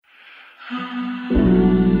Been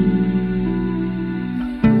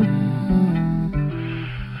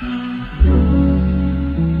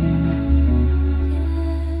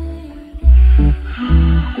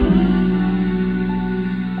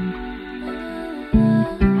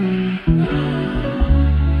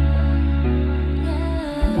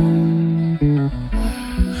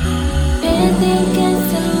thinking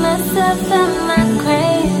to myself, am I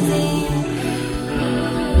crazy?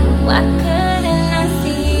 Why couldn't I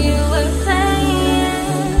see you were playing?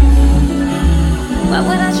 Why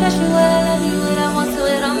would I trust you? Would I love you? Would I want to?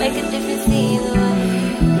 It don't make a difference either way.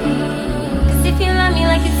 Cause if you love me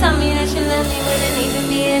like you told me that you love me, wouldn't even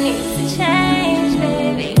be a need to change,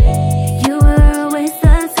 baby. You were a waste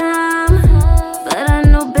of time, but I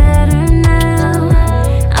know better now.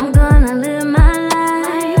 I'm gonna live my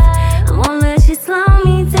life, I won't let you slow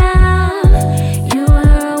me down. You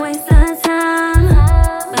were a waste of time,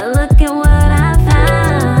 but look at what I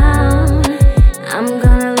found. I'm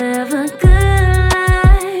gonna live a good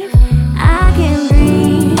life. I can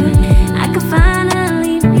breathe, I can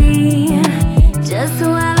finally be just who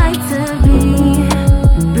I like to be.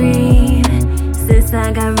 Breathe, since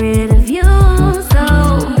I got rid of you. So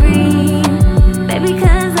breathe, baby,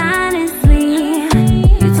 cause honestly,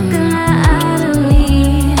 you took a lot out of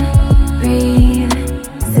me. Breathe,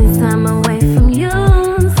 since I'm away from you.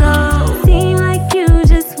 So seem like you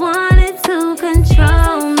just wanted to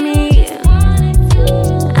control me.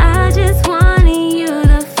 I just wanted you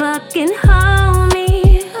to fucking hold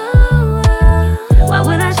me. Why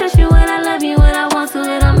would I trust you? Would I love you? Would I want to?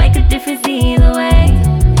 It don't make a difference either way.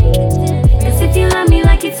 Cause if you love me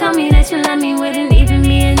like you told me that you love me, wouldn't